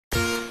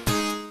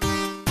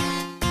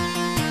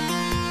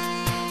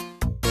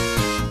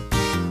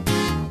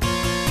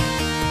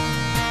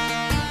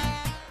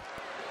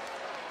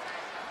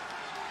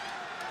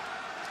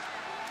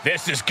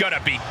This is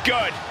gonna be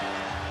good.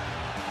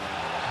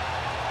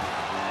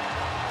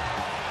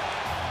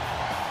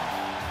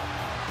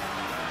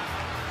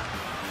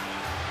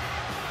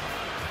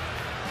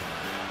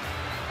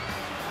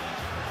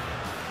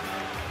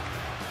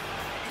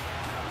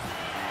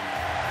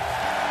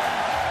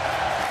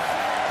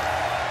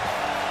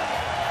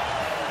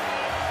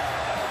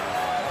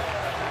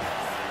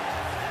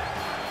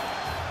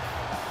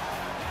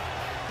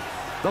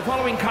 The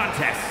following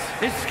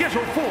contest is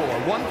scheduled for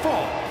one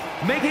fall,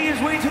 making his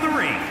way to the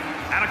ring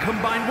at a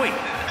combined weight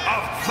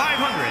of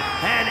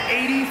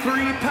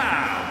 583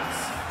 pounds,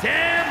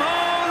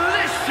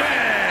 Demolition!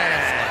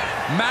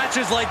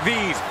 Matches like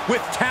these,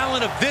 with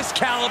talent of this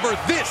caliber,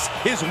 this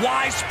is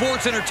why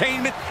sports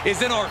entertainment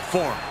is an art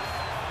form.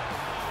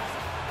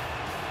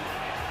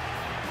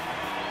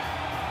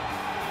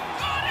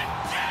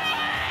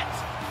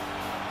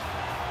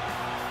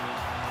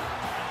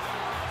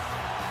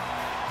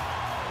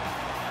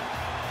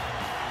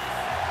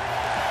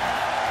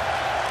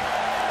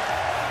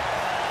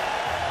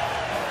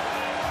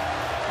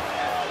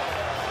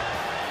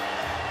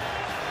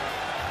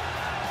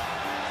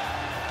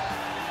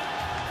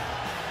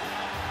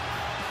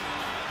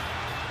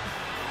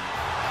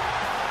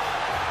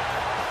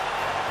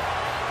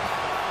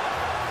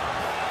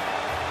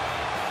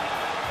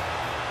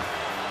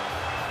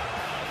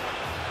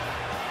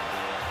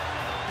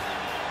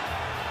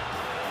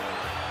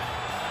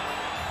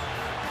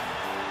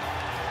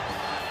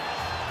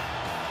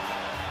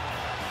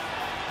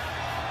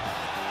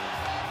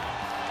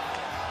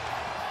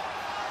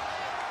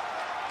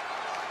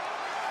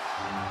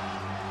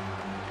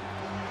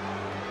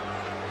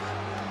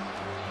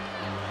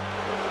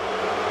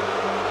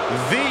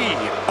 The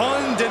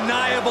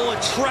undeniable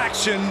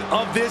attraction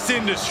of this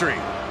industry.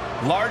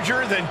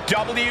 Larger than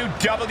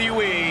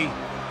WWE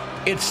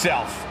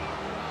itself.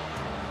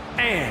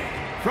 And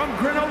from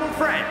Grenoble,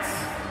 France,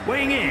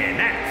 weighing in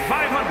at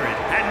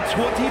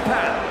 520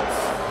 pounds,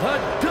 the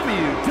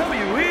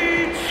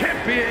WWE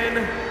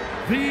Champion,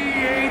 the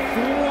eighth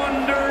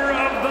wonder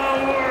of the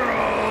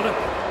world,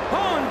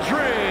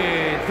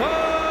 Andre the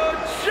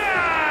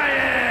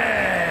Giant!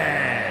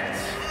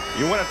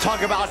 You want to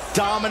talk about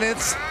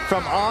dominance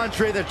from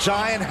Andre the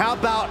Giant? How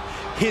about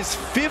his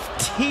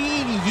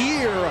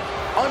 15-year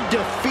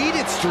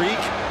undefeated streak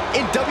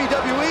in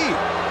WWE?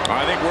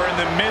 I think we're in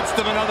the midst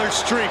of another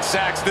streak,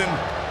 Saxton.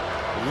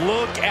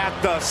 Look at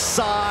the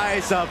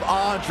size of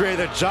Andre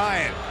the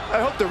Giant.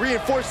 I hope to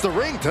reinforce the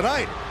ring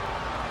tonight.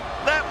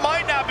 That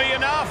might not be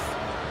enough.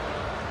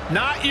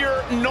 Not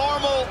your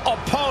normal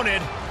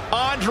opponent,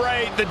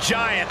 Andre the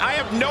Giant. I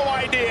have no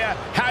idea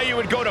how you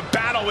would go to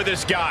battle with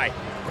this guy.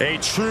 A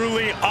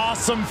truly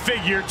awesome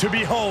figure to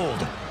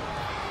behold.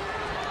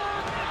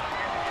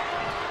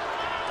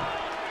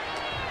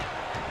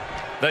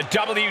 The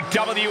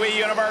WWE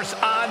Universe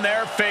on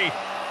their feet.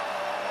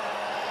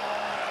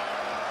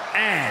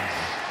 And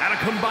at a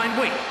combined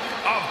weight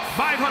of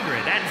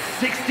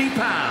 560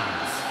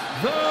 pounds,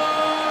 the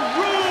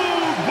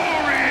Road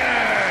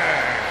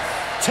Warriors!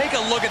 Take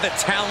a look at the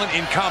talent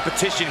in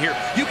competition here.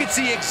 You can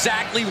see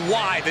exactly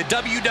why the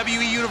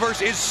WWE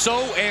Universe is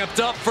so amped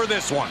up for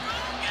this one.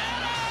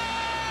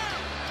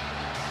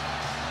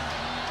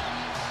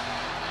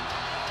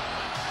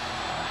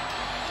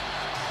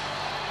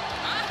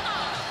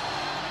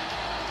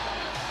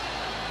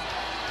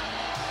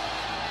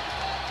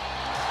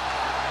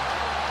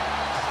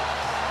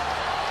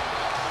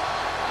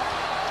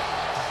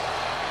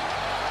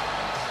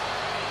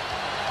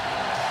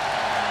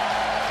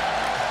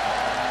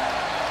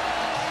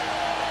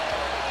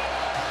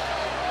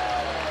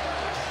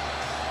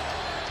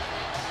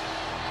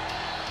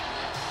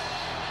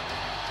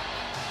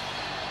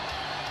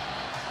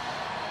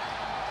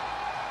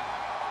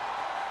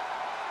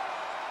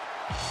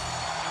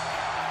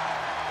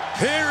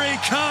 Here he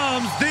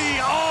comes,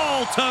 the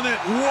Ultimate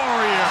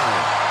Warrior.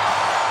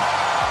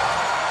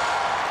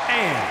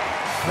 And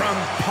from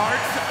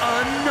parts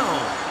unknown,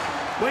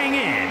 weighing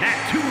in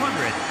at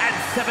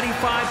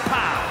 275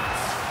 pounds,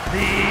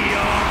 the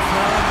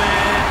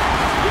Ultimate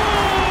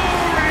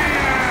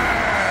Warrior!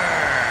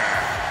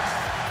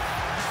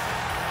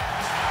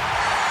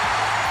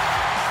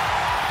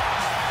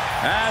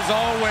 As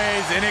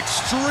always, an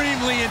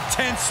extremely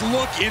intense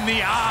look in the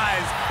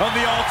eyes of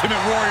the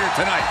Ultimate Warrior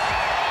tonight.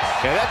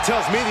 Yeah, that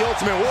tells me the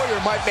Ultimate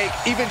Warrior might make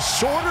even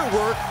shorter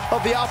work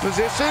of the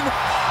opposition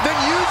than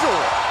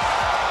usual.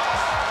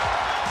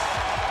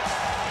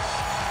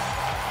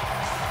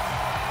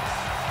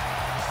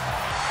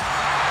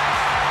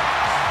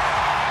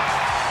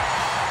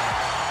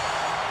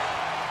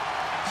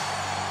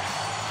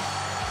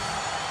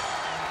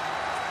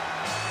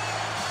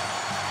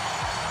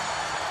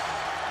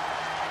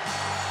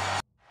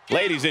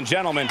 Ladies and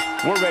gentlemen,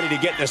 we're ready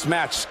to get this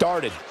match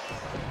started.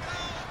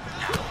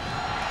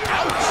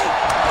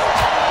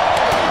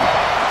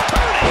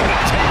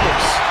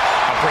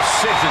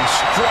 Precision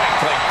strike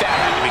like that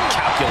had to be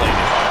calculated.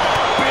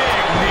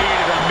 Big knee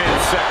to the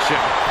midsection.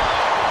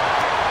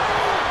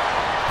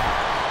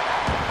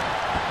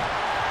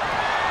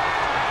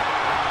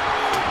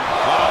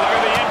 Oh, look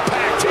at the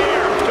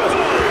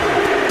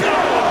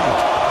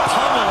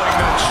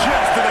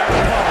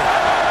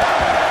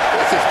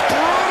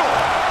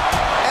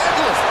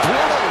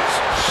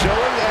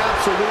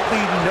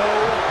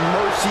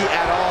mercy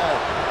at all.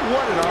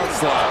 What an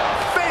onslaught.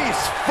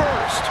 Face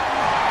first.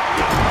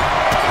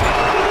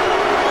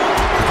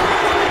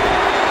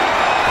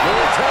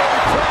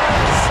 Military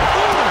press.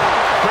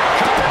 Great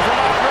cover from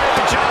Andre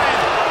the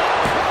Giant.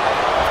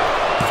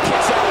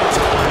 Kicks out of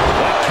time.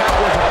 That count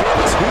was a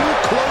bit too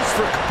close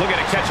for... Look at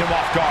it, catch him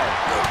off guard.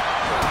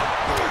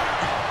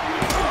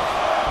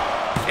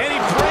 And he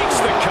breaks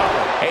the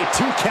cover. A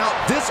 2 count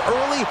this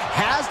early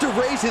has to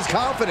raise his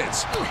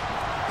confidence.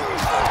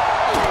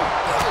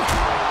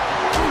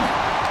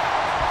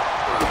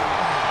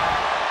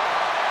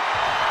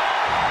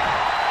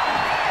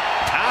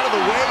 Out of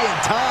the way in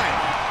time.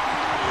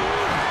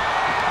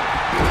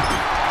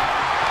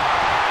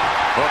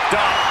 Hooked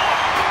up.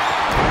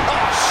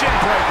 Oh, shin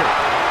breaker.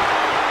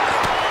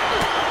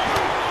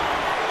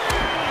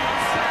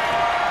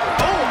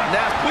 Oh,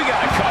 now we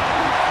got a cover.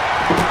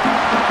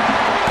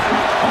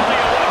 Only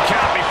a 1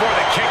 count before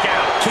the kick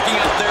out. Kicking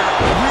out there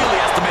really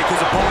has to make his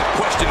opponent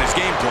question his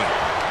game plan.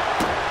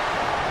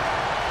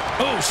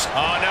 Oosh.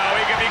 Oh, no,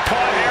 he can be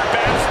caught here.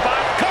 Bad spot.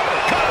 Cover,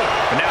 cover.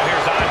 And now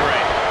here's Andre.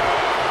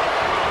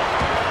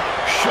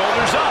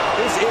 Shoulders up.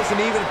 This isn't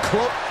even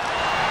close.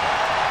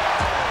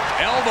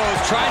 Elbows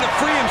trying to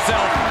free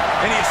himself,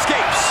 and he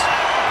escapes.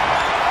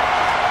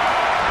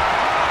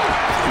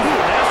 Ooh,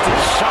 nasty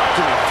shot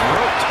to the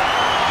throat.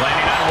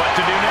 Planning on what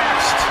to do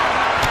next.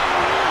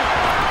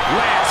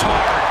 Lands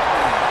hard.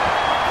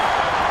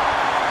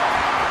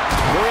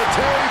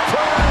 Military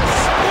press.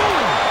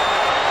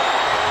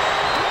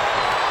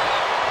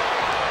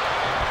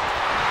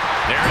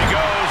 There he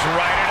goes,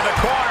 right into the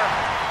corner.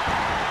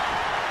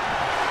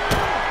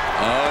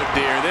 Oh,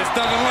 dear, this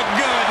doesn't look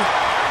good.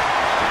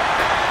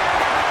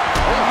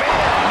 Oh, man,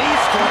 knee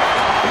strike.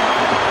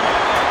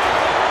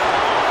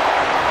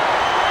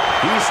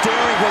 He's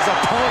staring his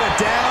opponent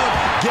down,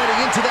 getting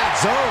into that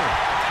zone.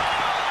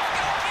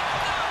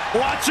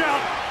 Watch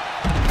out.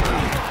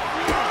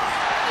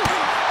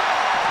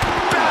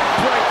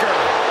 Backbreaker.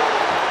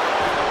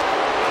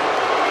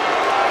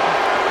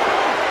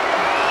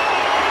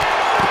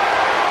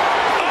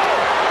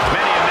 Oh,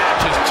 many a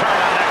match has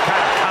turned on that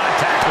kind of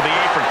contact with the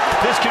apron.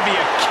 This could be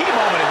a key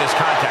moment in this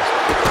contest.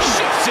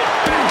 Shifts it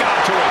back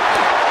onto him.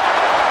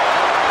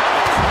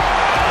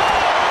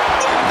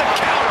 The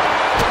counter.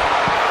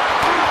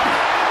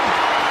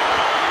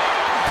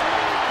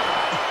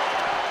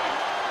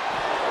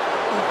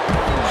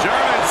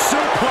 German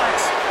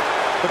suplex,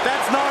 but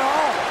that's not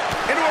all.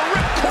 Into a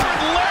ripcord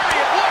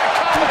lariat. What a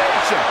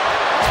combination.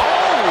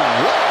 Oh,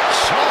 what a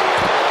chop.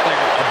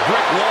 Like a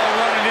brick wall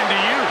running into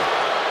you.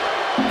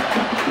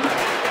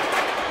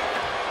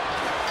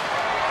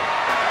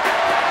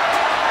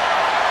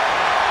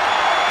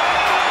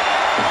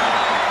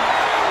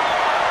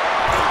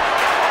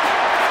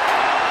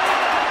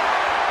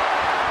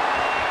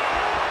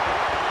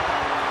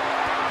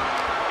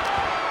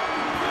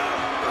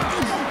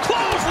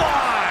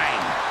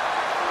 Clothesline.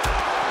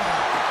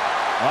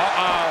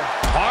 Uh-oh.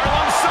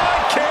 Harlem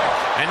sidekick.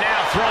 And now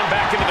thrown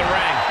back into the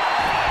ring.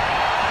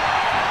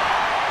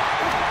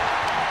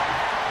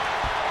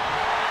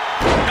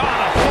 On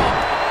a bump.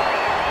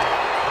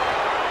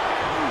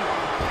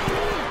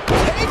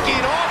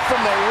 Taking off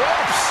from the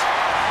ropes.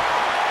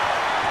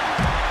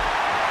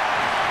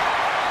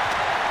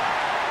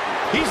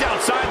 He's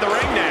outside the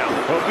ring now.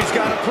 Hope he's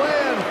got a plan.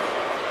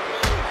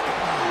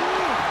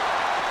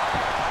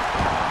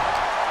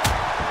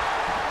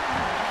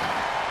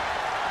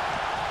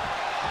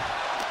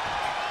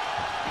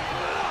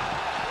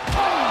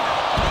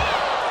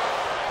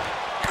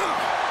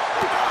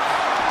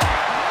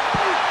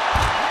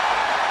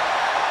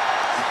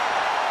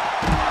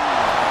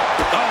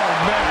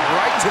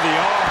 To the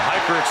arm.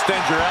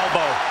 Hyperextend your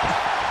elbow.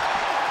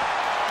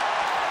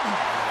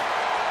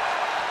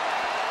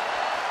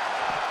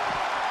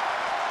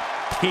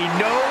 He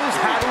knows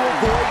how to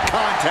avoid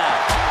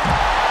contact.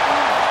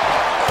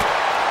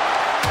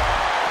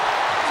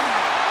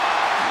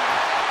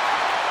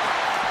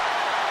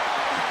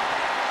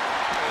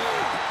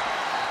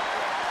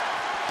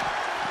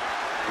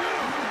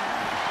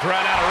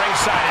 Thrown out of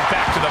ringside and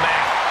back to the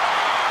mat.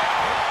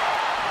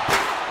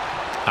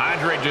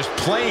 Andre just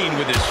playing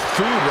with his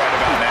food right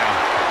about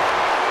now.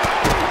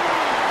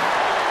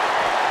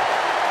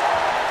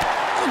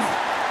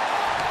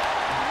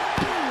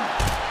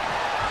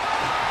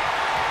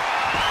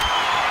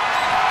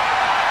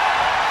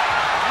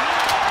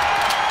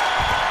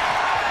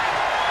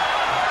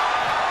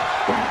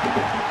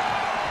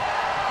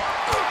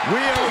 We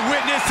are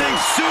witnessing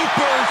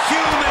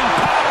superhuman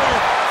power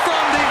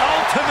from the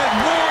Ultimate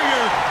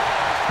Warrior.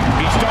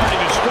 He's starting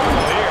to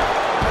struggle here.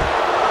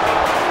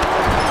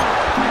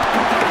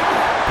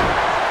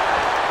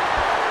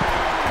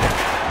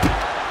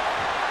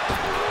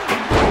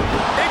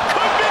 It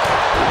could be.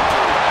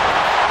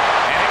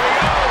 And here we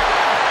go.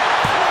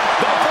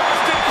 The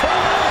Boston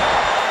Crab.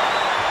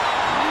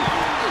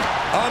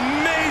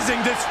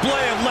 Amazing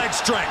display of leg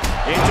strength.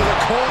 Into the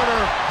corner.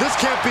 This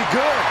can't be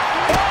good.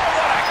 Oh,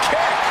 what a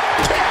kick.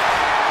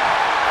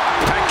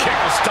 That kick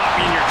will stop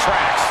you in your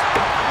tracks.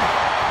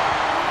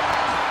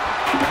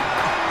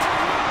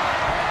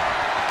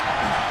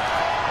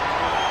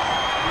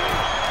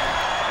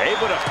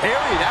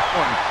 parry that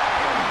one.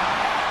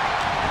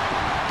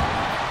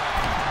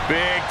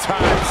 Big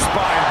time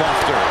spine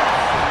buster.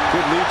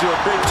 Could lead to a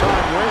big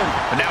time win.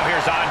 And now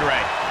here's Andre.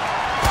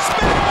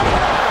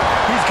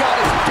 He's got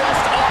his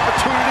best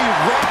opportunity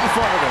right in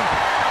front of him.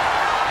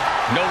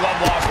 No love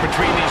lost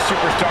between these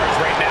superstars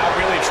right now,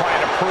 really trying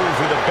to prove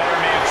who the better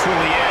man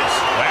truly is.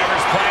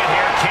 Whatever's playing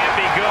here can't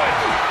be good.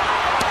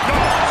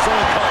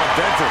 Someone call a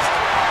dentist.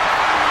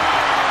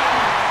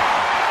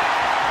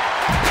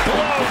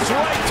 Blows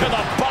right to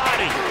the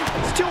body.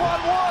 It's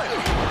 2-on-1.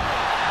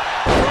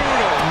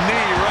 Brutal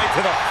knee right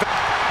to the face.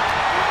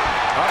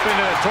 Up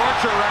into the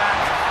torture rack.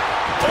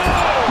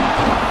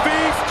 Oh!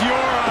 Feast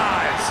your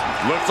eyes.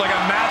 Looks like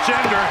a match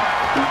ender.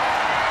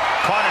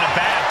 Caught in a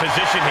bad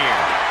position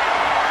here.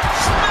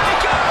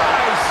 Snake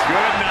eyes!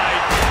 Good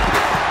night.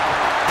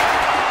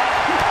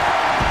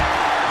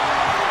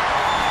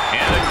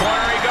 In the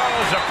corner he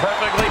goes, a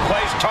perfectly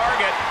placed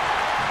target.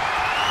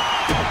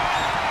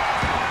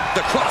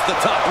 Across the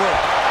top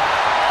rope.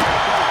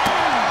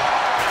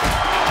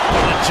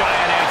 The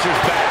Giant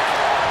answers back.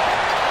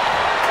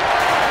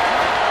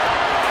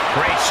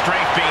 Great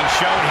strength being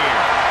shown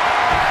here.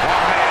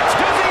 Oh, man.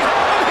 Does he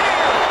hold him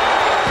here?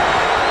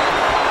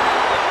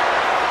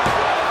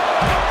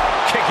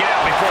 Kick it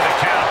out before the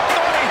count.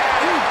 Thought he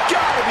had him. You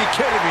gotta be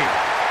kidding me.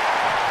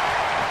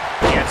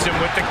 Gets him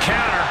with the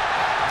counter.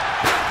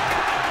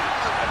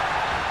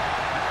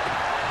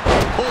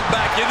 Pulled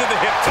back into the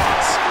hip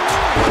toss.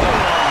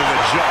 Onto the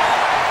jaw.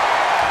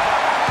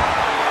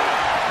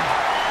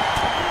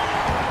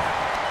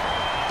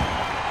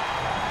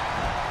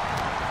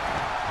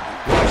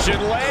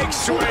 Russian leg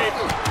sweep.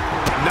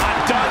 Not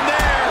done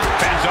there.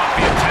 Fends off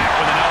the attack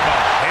with an elbow.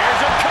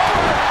 Here's a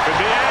cover. Could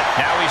be it.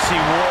 Now we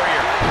see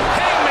Warrior.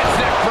 Hangman's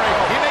neck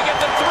breaker. He may get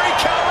the 3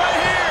 count right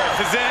here.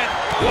 This is it.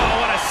 Well,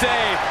 what a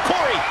save.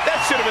 Corey, that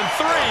should have been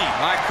 3.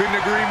 I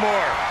couldn't agree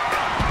more.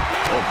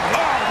 Oh, my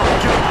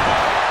God.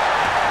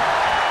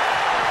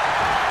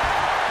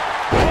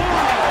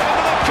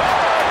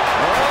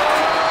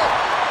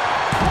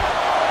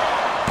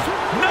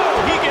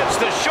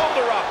 The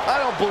shoulder up. I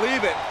don't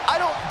believe it.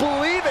 I don't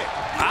believe it.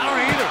 I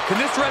don't either.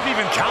 Can this ref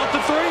even count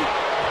the 3?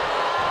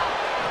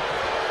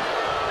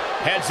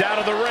 Heads out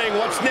of the ring.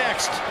 What's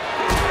next?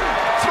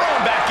 Thrown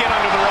back in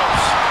under the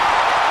ropes.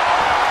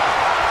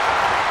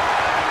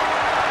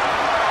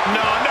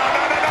 No.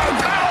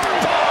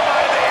 Powerbomb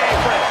out of the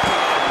apron.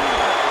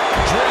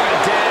 Driven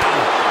down.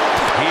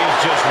 He's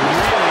just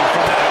reeling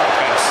from that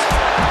offense.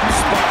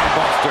 Spine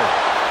buster.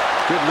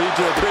 Could lead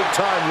to a big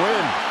time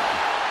win.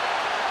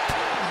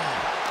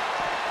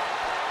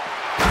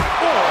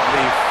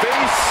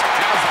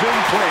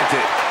 Been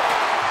planted.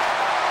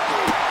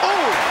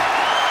 Oh!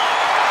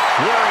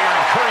 Warrior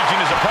encouraging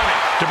his opponent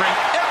to bring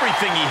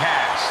everything he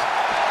has.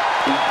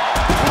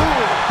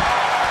 Ooh.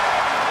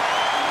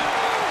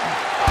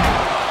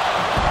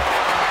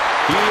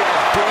 He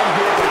has been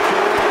here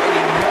before, and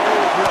he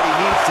knows what he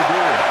needs to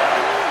do.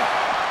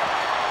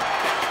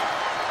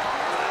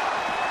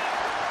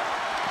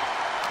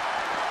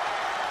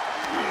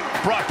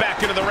 Brought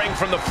back into the ring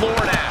from the floor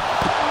now.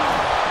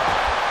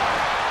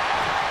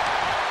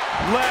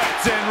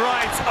 Lefts and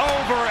rights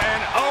over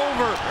and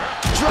over.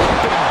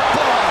 Dropping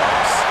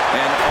bombs.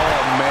 And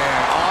oh man,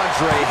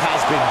 Andre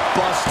has been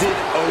busted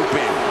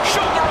open.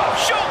 Shoulder up,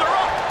 shoulder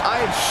up.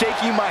 I am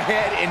shaking my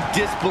head in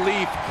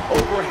disbelief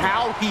over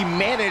how he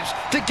managed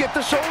to get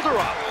the shoulder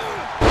up.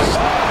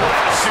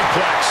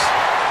 Suplex.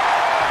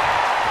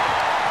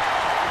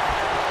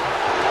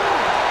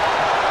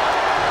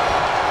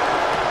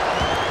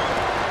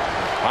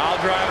 Pile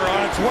driver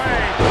on its way.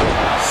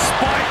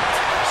 Spiked.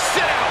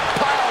 Sit out,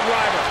 pile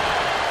driver.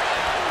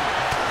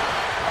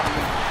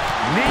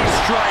 Knee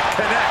strike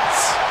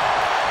connects.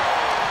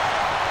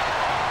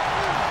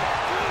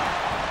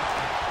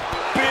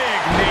 Big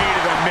knee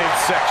to the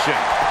midsection.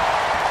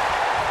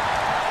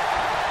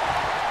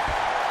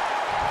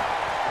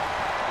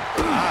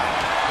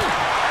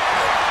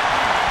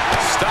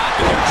 Stopped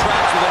in their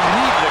tracks with a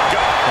knee to the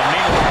gut. The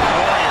meanwhile,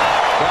 Warrior.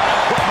 Well, I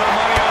put my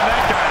money on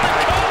that guy.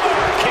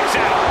 Kicks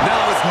out.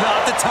 Now is not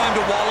the time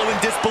to wallow in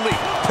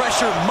disbelief.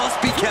 Pressure must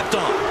be kept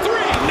on.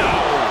 3, no.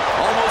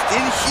 Almost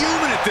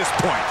inhuman at this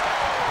point.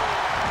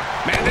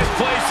 Man, this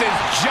place is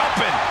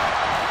jumping.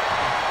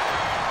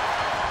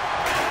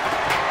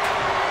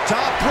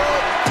 Top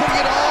rope, putting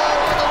it all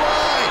on the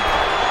line.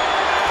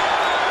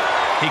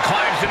 He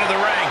climbs into the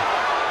ring.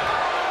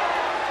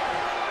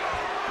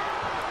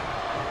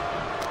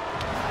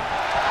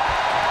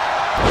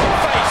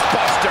 Face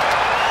buster.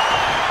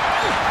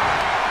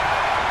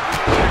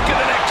 Back of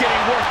the neck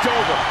getting worked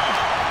over.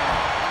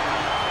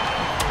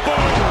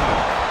 Boom.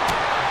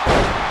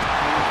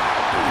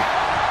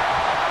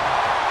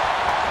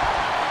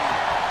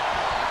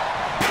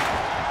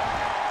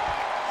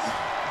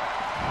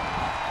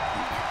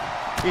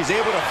 He's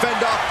able to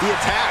fend off the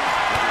attack.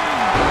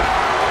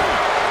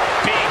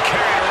 Being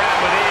carried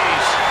around with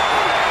ease.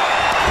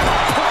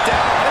 Put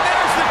down, and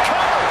there's the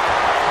cover.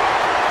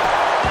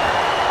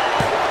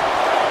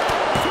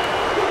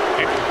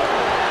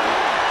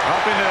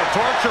 Up into the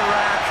torture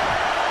rack.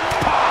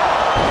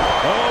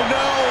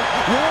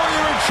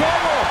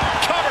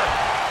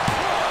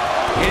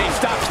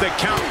 the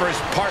count for his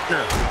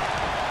partner.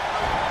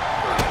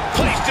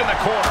 Placed in the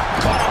corner.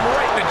 Caught him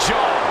right in the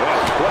jaw.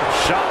 What a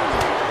shot.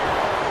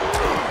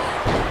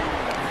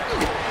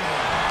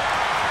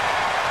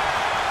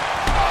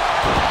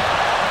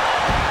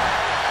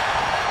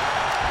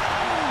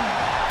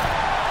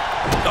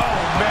 Oh,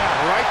 man,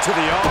 right to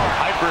the arm.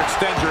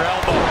 Hyperextend your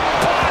elbow.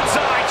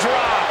 Bonsai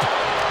drop.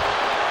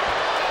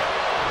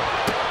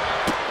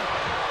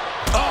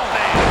 Oh,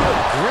 man.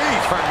 Good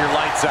grief. Turn your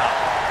lights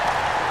out.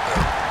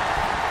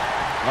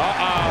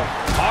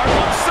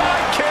 Harlem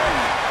sidekick.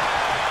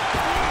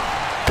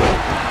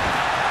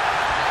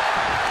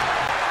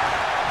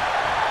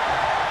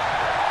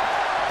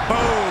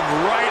 Boom,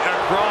 right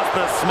across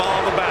the small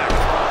of the back.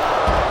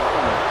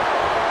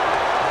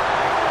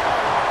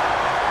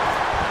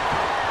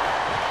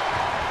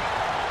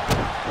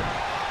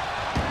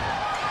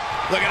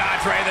 Look at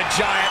Andre the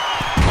Giant.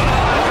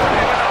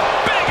 Andre with a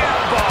big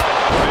elbow.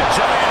 The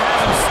Giant has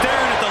him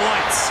staring at the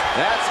lights.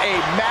 That's a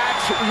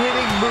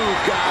match-winning move,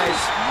 guys.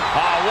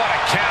 Oh, what a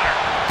counter.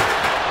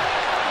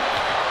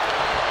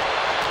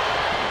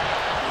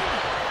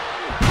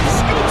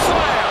 Scoop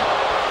slam.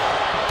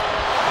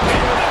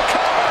 Into the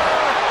cover.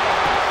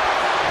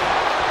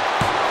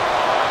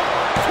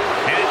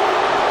 And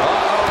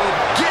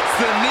Gets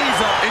the knees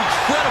up.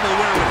 Incredible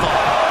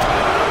wherewithal.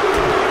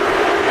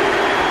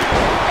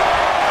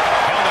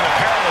 held in a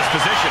perilous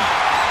position.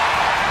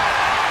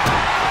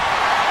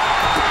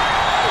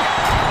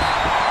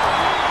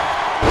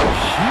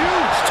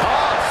 Huge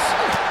toss.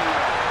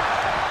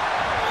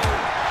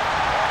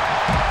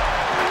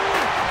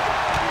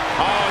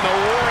 Oh, and the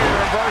Warrior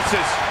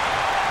reverses.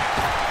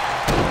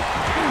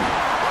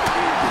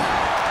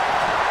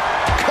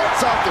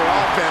 Cuts off their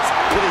offense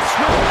with a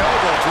swift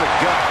elbow to the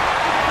gut.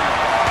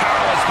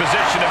 Powerless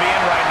position to be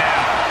in right now.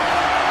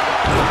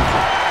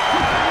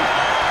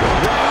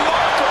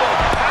 Remarkable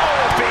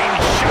power being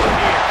shown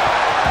here.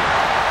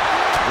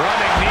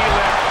 Running knee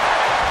lift.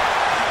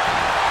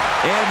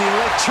 And the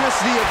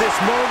electricity of this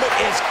moment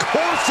is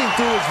coursing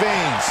through his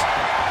veins.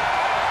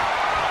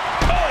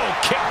 Oh,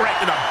 kick right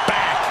to the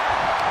back.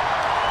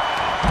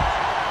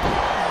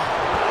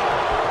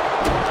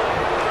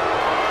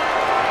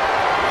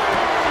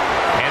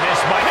 And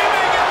this might... He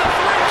may get the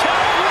 3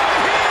 count right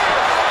here.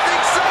 I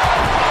think so.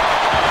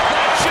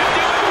 That should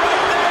do it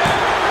right there.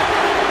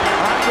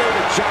 Andre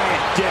the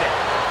Giant did it.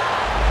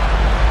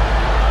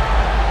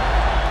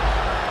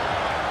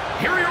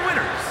 Here are your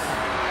winners.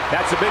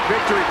 That's a big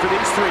victory for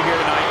these three here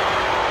tonight.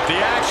 The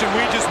action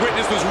we just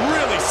witnessed was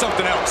really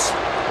something else.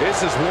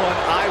 This is one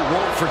I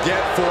won't forget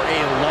for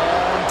a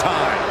long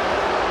time.